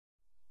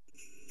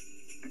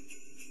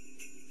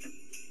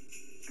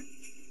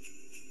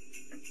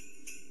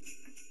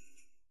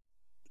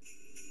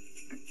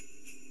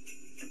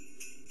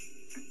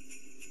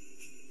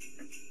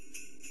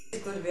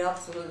going to be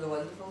absolutely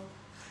wonderful.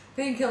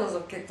 Painkillers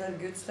have kicked in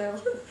good style.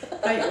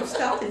 Right, we've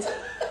started.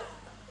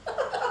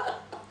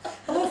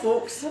 Hello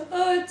folks.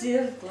 Oh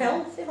dear.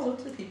 Say hello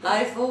to the people.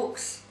 Hi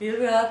folks, here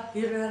we are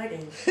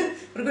again.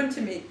 We're going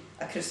to make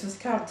a Christmas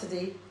card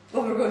today.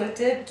 Well, we're going to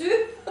attempt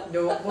to.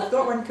 No, we've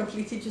got one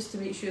completed just to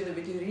make sure that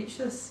we do reach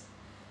this.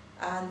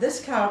 And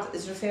this card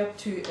is referred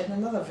to in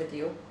another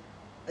video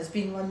as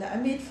being one that I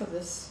made for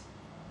this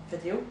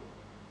video.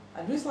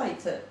 And Ruth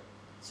liked it,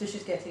 so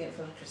she's getting it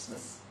for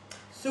Christmas.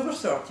 So we're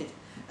sorted.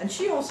 And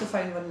she also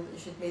found one that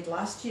she'd made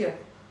last year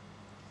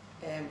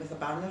with a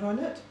banner on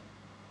it.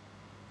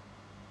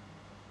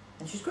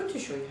 And she's going to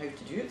show you how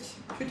to do it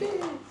today.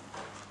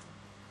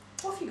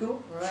 Off you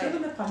go. Right. Show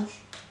them a punch.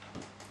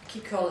 I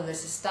keep calling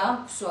this a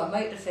stamp, so I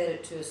might refer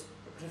to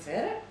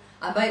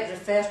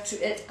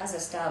it as a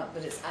stamp,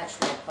 but it's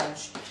actually a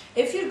punch.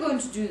 If you're going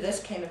to do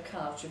this kind of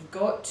card, you've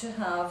got to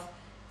have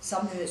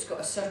something that's got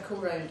a circle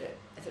round it.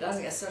 If it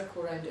hasn't got a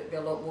circle round it, it'll be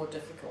a lot more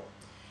difficult.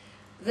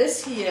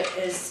 This here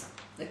is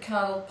the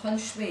Carol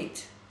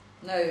Punchmate.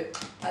 Now,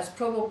 as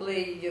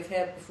probably you've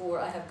heard before,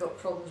 I have got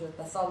problems with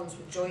my thumbs,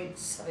 with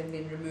joints having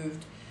been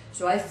removed,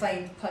 so I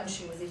find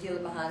punching with the heel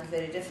of my hand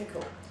very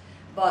difficult.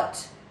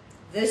 But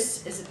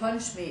this is a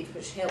Punchmate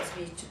which helps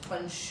me to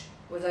punch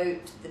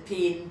without the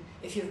pain.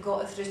 If you've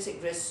got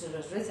arthritic wrists or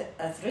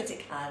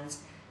arthritic hands,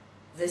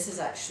 this is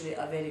actually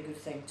a very good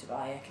thing to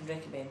buy. I can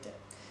recommend it.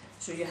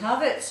 So you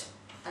have it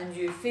and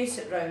you face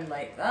it round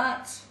like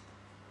that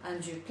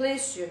and you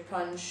place your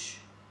punch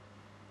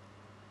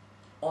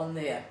on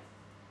there.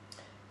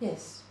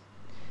 Yes.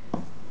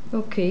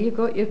 Okay, you've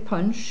got your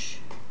punch.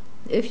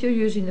 If you're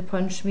using the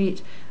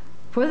Punchmate,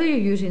 whether you're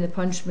using the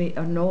Punchmate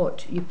or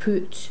not, you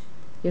put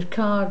your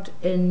card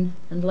in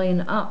and line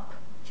it up.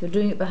 If you're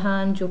doing it by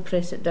hand, you'll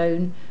press it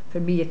down.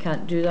 For me, you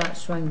can't do that,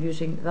 so I'm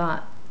using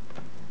that.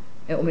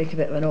 It'll make a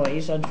bit of a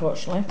noise,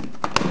 unfortunately.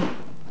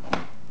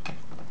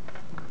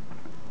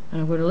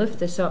 And I'm going to lift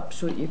this up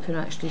so that you can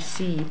actually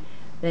see.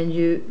 Then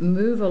you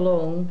move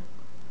along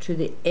to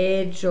the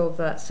edge of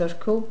that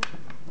circle,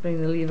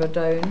 bring the lever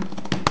down,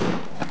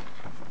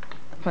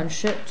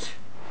 punch it.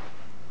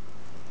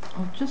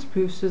 I'll just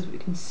move so that we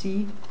can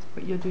see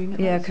what you're doing.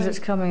 Yeah, because it's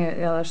coming out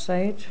the other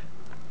side.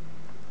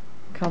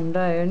 Come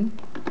down,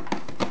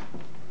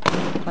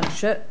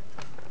 punch it.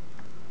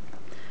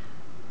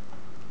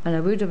 And I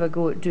would have a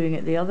go at doing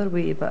it the other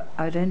way, but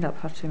I'd end up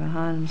hurting my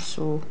hands,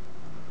 so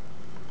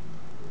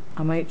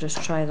I might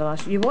just try the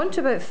last. You want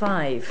about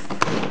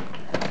 5.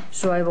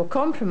 So I will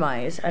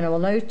compromise, and I will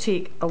now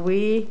take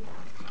away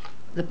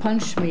the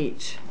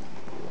Punchmate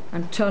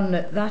and turn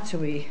it that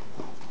way.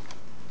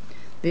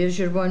 There's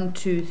your 1,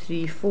 2,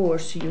 3, 4.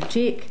 So you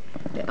take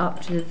it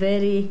up to the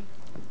very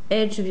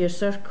edge of your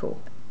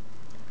circle.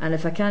 And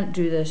if I can't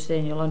do this,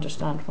 then you'll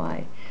understand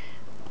why.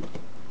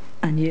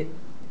 And you.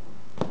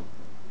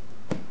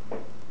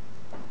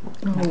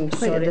 Oh,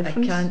 sorry,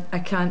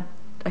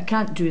 I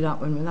can't do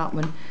that one with that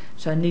one.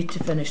 So I need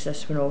to finish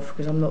this one off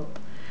because I'm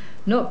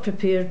not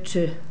prepared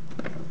to.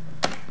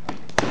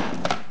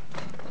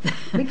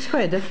 Makes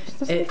quite a difference,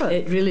 doesn't it?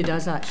 It really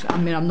does actually. I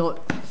mean, I'm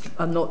not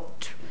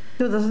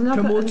No, there's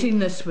another, promoting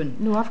this one.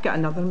 No, I've got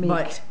another make.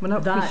 But we're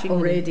not that pushing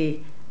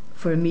already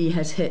for me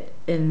has hit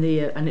in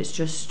there, and it's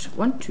just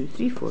 1, 2,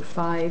 3, 4,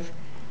 5,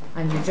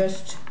 and you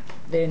just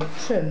then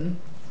trim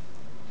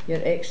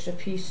your extra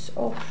piece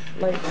off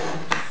like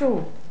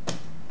so,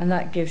 and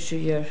that gives you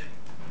your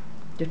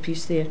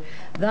piece there.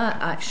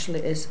 That actually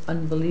is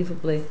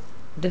unbelievably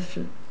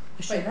different.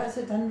 Right, that's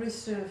it done, Ruth,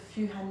 so if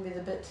you hand me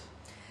the bit.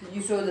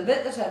 So the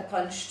bit that I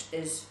punched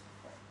is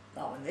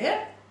that one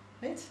there.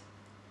 Right.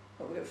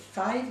 But we've got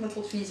 5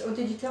 little trees. Oh,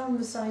 did you tell them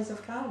the size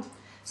of card?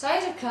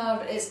 Size of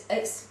card is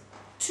it's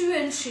 2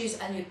 inches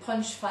and you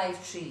punch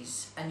 5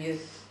 trees, and you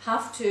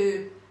have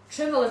to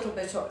trim a little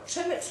bit off,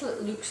 trim it till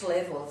it looks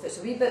level. If it's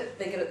a wee bit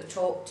bigger at the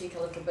top, take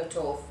a little bit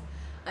off.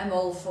 I'm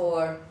all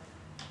for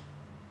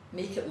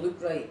make it look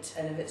right,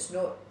 and if it's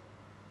not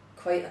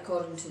quite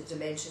according to the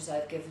dimensions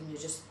I've given you,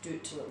 just do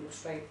it till it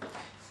looks right.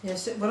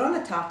 Yes, we're on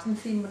a tartan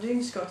theme. We're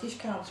doing Scottish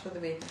cards, by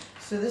the way.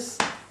 So this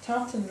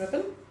tartan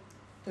ribbon,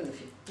 don't know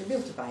if you'll be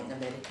able to buy it in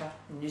America,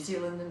 New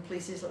Zealand and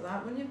places like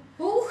that, won't you?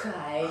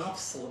 Okay.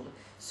 Absolutely.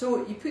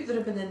 So you put the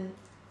ribbon in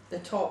the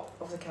top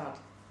of the card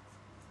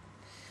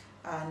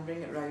and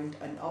bring it round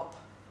and up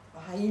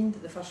behind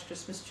the first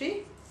Christmas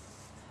tree.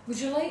 Would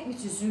you like me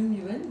to zoom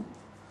you in?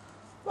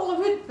 Well, I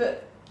would,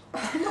 but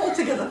I'm not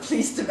altogether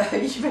pleased about how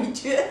you might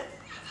do it.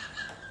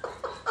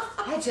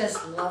 I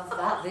just love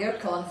that there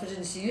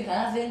confidence you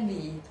have in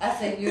me. I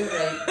think you're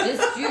right.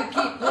 Just you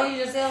keep playing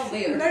yourself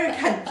there. Now I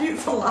can't do it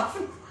for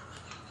laughing.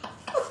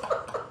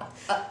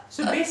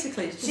 So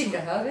basically it's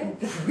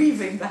just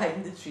weaving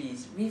behind the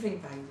trees. Weaving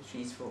behind the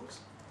trees, folks.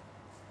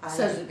 And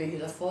sounds like being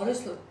in a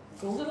forest like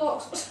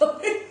Goldilocks or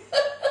something.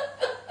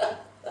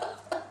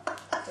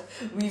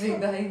 Weaving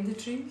behind the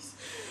trees.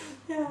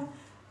 Yeah.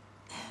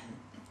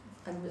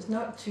 And it's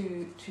not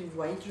too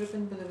wide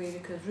ribbon, by the way,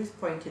 because Ruth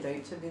pointed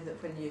out to me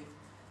that when you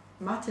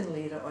mat and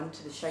layer it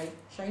onto the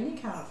shiny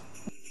card,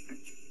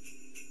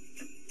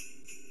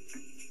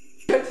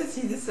 you have to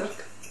see the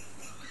circle.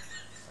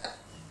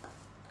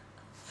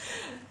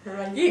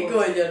 Right. Keep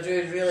going, you're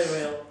doing really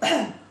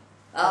well.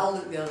 I'll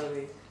look the other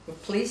way.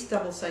 We've placed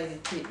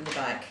double-sided tape in the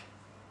back.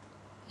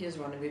 Here's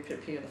one we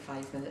prepared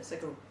 5 minutes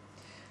ago.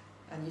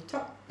 And you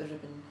tuck the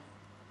ribbon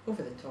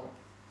over the top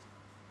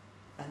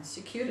and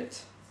secure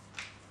it.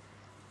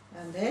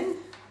 And then,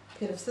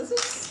 pair of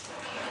scissors.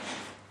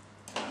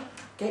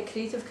 Get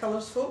creative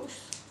colours,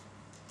 folks.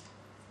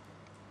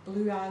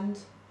 Blue and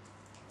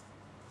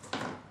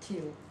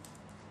teal.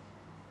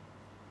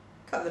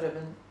 Cut the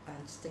ribbon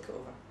and stick it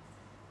over.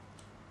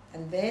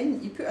 And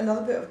then you put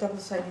another bit of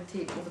double-sided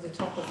tape over the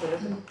top of the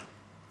ribbon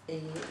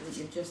that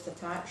you've just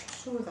attached,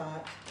 so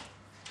that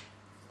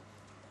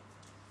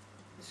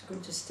it's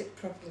going to stick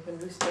properly when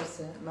Ruth does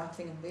the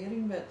matting and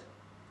layering bit.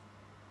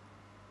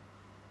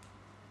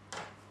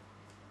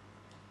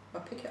 I'll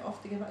pick it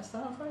off to give it a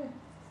start for you.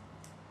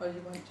 Or you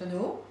want to?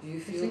 No, you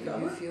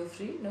feel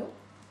free, no.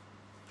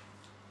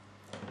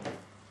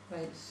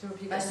 Right, so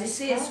have you got As a they nice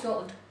say in card?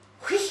 Scotland,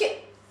 wheek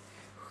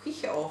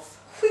Wheek it off.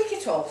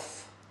 it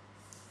off.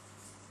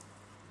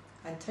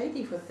 And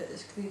Tidy Whippet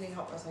is clearing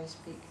up as I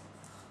speak.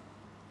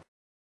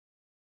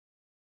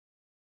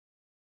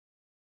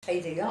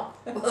 Tidying up.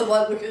 Well,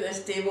 one look at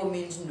this table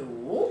means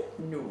no.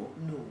 No.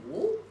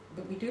 No.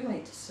 But we do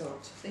like to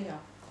sort. There.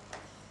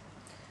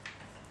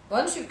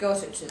 Once you've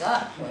got it to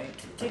that point,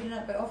 you're taking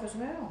that bit off as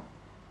well.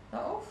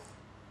 That off?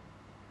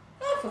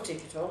 Oh, we'll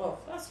take it all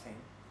off, that's fine.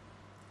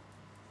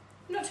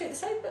 Not take the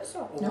side bits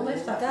off? No,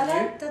 leave that for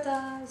da, you. da,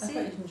 da. I See?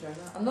 thought you'd enjoy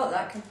that. I'm not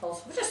that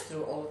compulsive, I just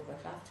throw it all over my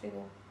craft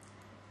table.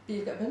 But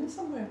you've got a bin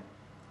somewhere.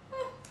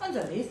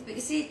 Underneath, but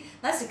you see,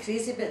 that's the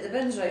crazy bit, the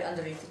bin's right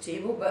underneath the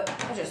table, but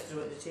I just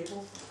throw it at the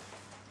table.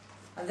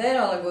 And then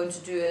all I'm going to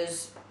do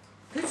is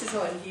put it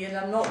on here, and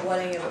I'm not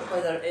worrying about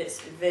whether it's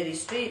very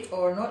straight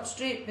or not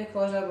straight,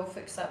 because I will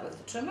fix that with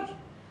the trimmer.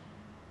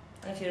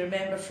 And if you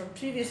remember from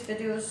previous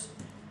videos,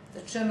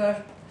 the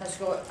trimmer has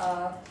got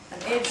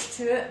an edge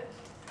to it.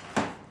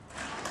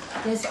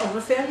 Yes, I'll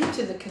refer you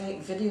to the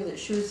correct video that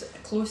shows a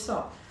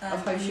close-up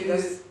of how she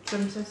does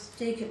trims this.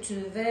 Take it to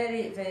the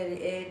very,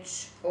 very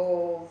edge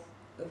of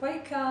the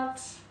white card,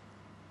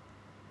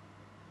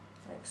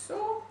 like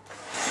so.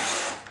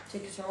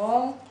 Take it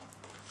along.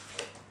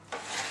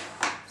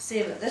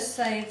 Same at this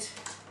side.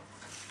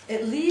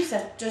 It leaves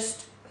a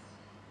just,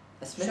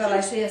 shall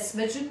I say, a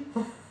smidgen?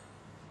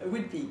 It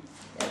would be.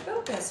 Yeah, it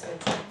will be a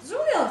smidgen.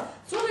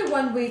 There's only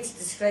one way to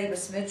describe a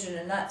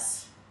smidgen, and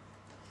that's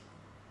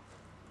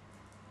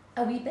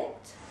a wee bit.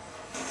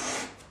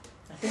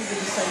 I think we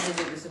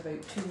decided it was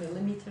about 2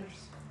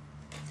 millimetres.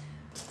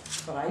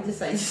 Well, I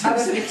decided it I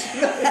was was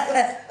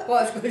about what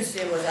I was going to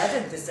say was I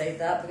didn't decide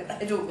that, because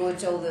I don't go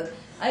until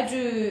I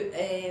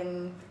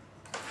do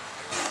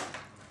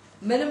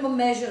minimum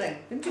measuring.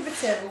 Wouldn't it be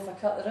terrible if I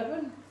cut the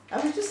ribbon? I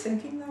was just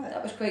thinking that.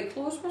 That was quite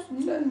close,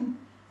 wasn't it?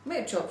 Might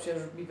have chopped your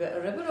wee bit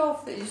of ribbon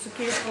off that you so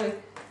carefully.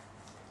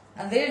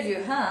 And there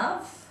you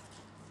have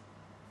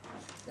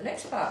the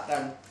next part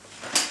done.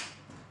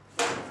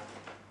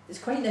 It's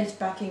quite nice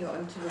backing it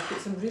onto. We've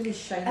got some really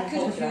shiny I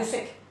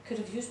holographic. could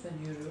have used my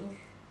new ruler.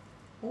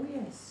 Oh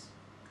yes,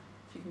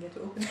 if you can get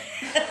it open.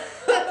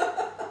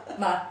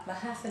 my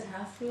half and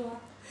half ruler.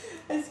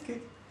 That's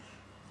good.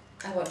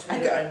 I want to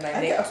put it around my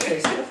I neck. got a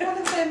present of one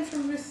of them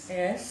from Ruth.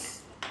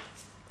 Yes.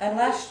 I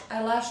lashed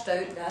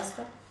out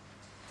Asda.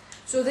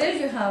 So there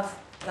you have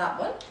that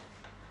one.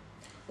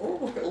 Oh,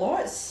 we've got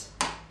lots.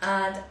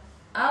 And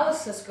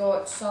Alice has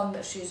got some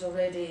that she's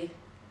already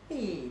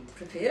Hey.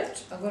 prepared.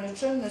 I'm going to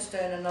trim this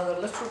down another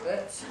little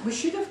bit. We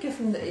should have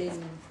given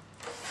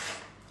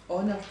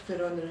honour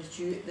where honour is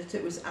due, that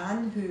it was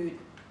Anne who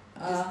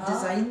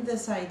designed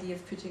this idea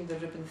of putting the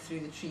ribbon through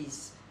the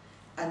trees.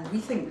 And we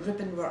think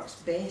ribbon works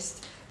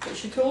best. But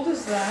she told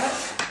us that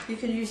you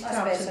can use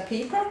tartan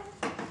paper.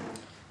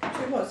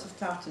 Lots of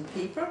tartan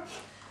paper.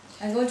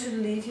 I'm going to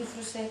relieve you for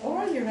a second.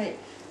 Oh, you're right.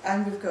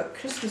 And we've got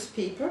Christmas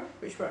paper,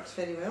 which works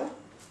very well.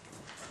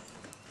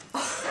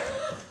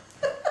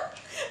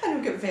 And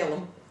we've got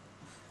vellum.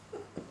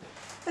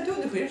 I don't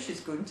know where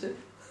she's going to.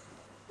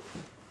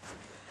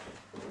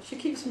 She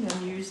keeps me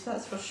amused,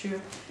 that's for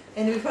sure.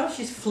 Anyway, while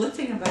she's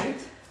flitting about,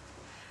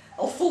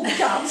 I'll fold the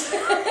cards.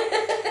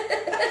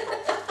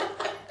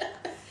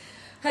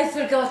 I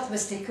forgot my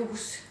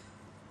stickles.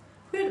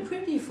 Where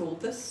do you fold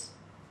this?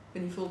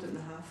 When you fold it in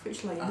half,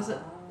 which line is it?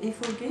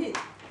 A4 gate?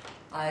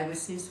 I would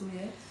say so,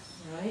 yes.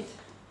 Right.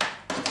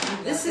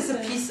 This is a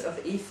piece of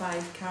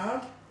A5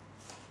 card.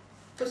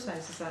 What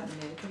size is that in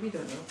America? We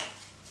don't know.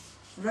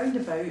 Round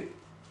about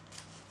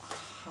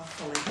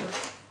half a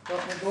length.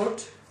 Got my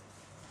board.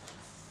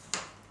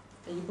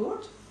 Are you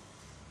bored?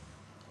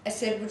 I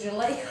said, would you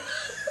like...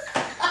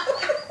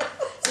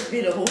 It's a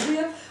bit of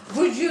homophobia.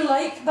 Would you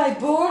like my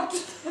board?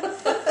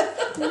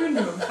 No, I'm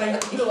fine.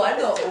 No, I'm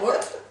not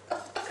bored.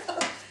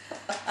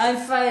 I'm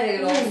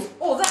firing off.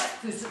 Oh, that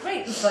puts it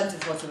right in front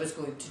of what I was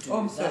going to do. Oh,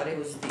 I'm sorry. That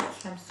was the...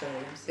 I'm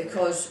sorry.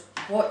 Because,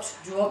 what,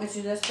 do you want me to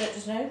do this bit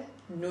just now?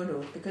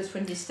 No, because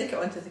when you stick it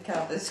onto the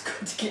card, it's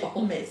going to get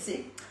all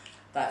messy.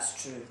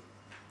 That's true.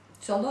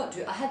 So I'll not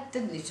do it.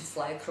 Didn't need to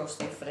fly across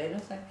there for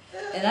anything.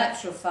 In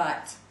actual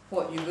fact,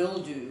 what you will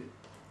do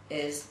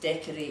is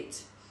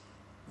decorate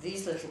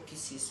these little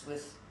pieces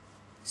with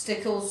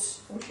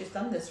stickles. Oh, she's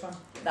done this one.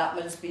 That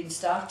one's been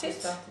started. She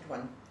started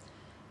one.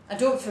 And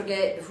don't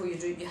forget, before you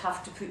do it, you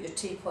have to put your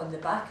tape on the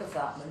back of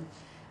that one,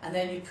 and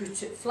then you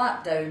put it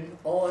flat down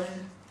on.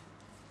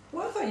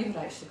 Well, I thought you were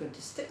actually going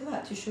to stick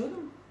that to show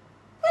them.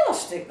 Well, I'll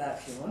stick that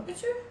if you want me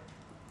to.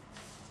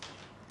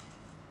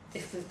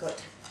 If we've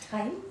got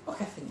time. Oh,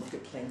 I think we've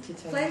got plenty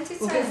of time. Plenty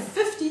of We've time. got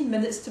 15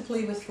 minutes to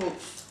play with,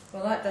 folks.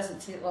 Well, that doesn't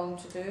take long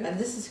to do. And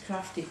this is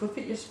Crafty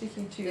Whippet you're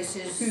speaking to. This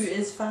is- who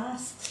is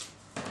fast.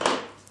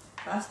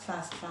 Fast,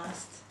 fast,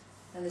 fast.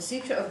 And the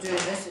secret of doing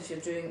this, if you're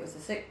doing it with the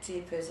thick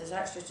tape, is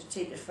actually to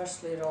take your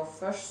first layer off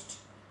first.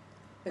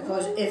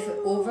 Because if it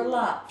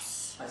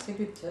overlaps, That's a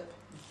good tip.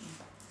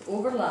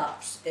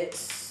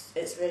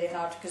 it's very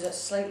hard because it's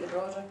slightly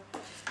broader.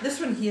 This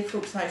one here,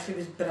 folks, actually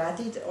was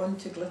bradded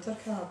onto glitter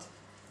card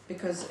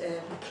because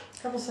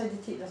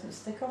double-sided tape doesn't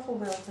stick awful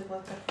well to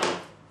glitter card.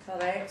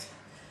 Correct.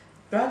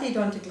 Bradded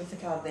onto glitter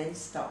card, then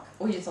stuck.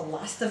 Oh, you're the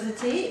last of the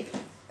tape.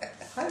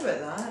 How about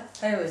that?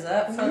 How was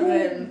that for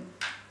Ooh.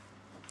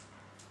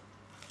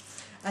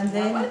 And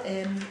That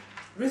then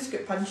Ruth's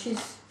got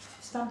punches,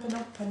 Stampin'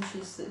 Up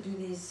punches that do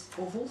these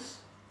ovals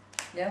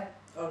Yeah.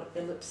 or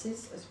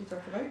ellipses, as we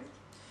talk about.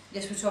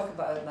 Yes, we talk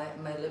about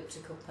my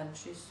elliptical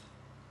punches.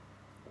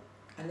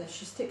 And then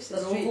she sticks it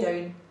They're straight oval.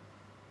 down.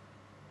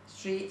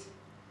 Straight.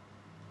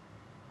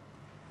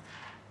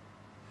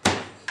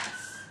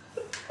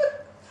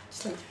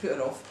 Just like to put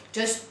her off.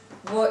 Just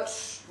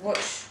watch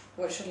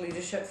your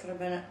leadership for a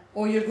minute.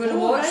 Oh, you're going to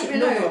Oh, watch right. me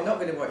No, now? no, I'm not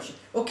going to watch you.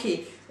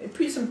 Okay,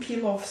 put some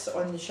peel-offs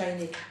on the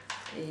shiny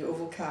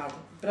oval card,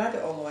 brad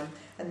it all on,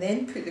 and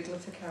then put the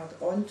glitter card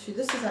onto,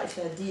 this is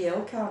actually a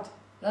DL card.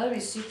 Another wee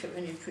secret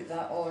when you put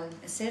that on,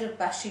 instead of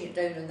bashing it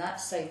down on that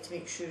side to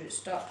make sure it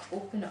starts,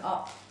 open it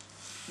up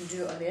and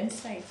do it on the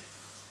inside.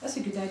 That's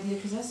a good idea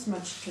because I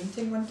smudged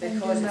printing one time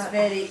Because doing it's that.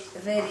 very,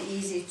 very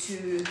easy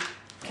to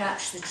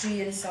catch the tree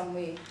in some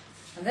way.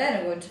 And then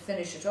I'm going to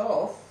finish it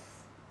off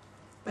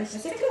By with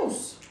stickles.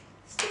 stickles.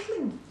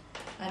 Stickling.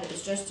 And it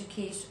was just a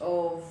case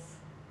of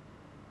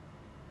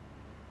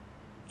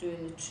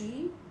doing the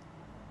tree.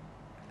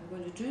 I'm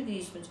going to do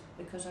these ones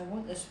because I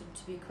want this one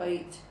to be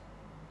quite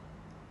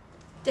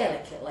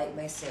delicate like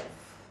myself.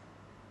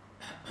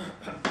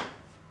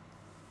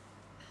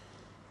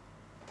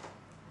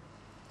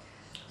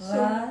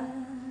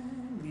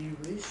 We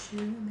wish you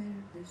a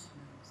Merry Christmas.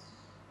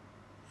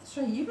 That's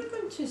right, you were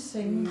going to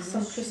sing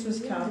some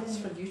Christmas cards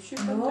for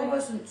YouTube. No, I weren't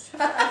wasn't.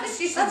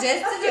 she you?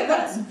 suggested it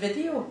That's once.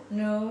 video.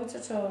 No, not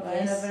at all. I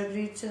Yes. never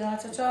agreed to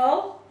that at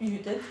all. You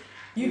did.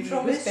 You We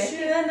promised wish Becky.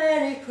 you a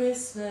Merry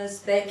Christmas,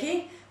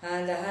 Becky,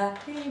 and a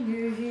Happy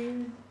New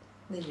Year.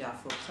 There you are,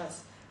 folks.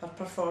 That's, I've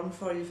performed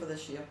for you for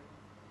this year.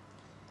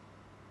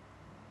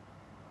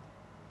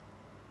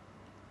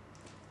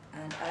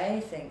 And I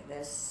think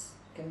this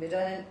can be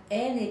done in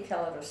any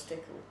colour of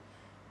stickle.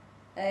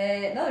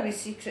 Another wee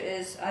secret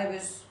is, I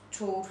was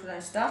told when I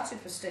started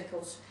for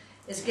stickles,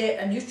 is get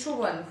a neutral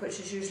one, which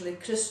is usually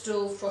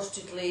crystal,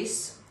 frosted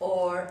lace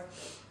or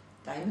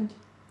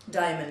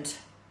diamond,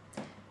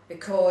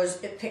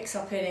 because it picks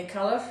up any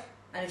colour,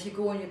 and if you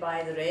go and you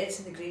buy the reds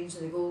and the greens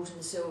and the golds and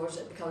the silvers,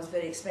 it becomes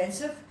very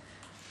expensive.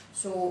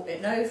 So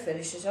it now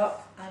finishes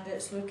up and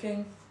it's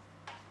looking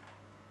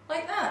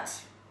like that.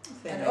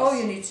 Very And nice. all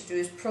you need to do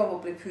is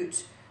probably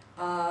put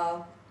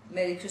a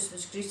Merry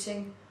Christmas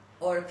greeting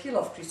or a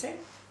peel-off greeting,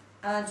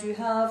 and you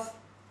have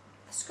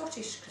a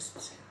Scottish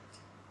Christmas card.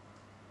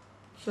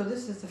 So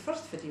this is the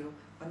first video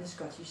on the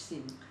Scottish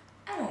theme.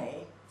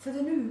 Aye, for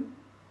the new.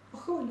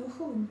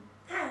 Oh,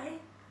 Aye.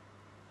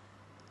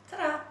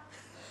 Ta-ra.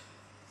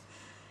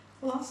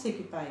 Well, I'll say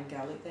goodbye in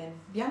Gaelic then.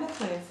 Bianna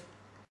Clev.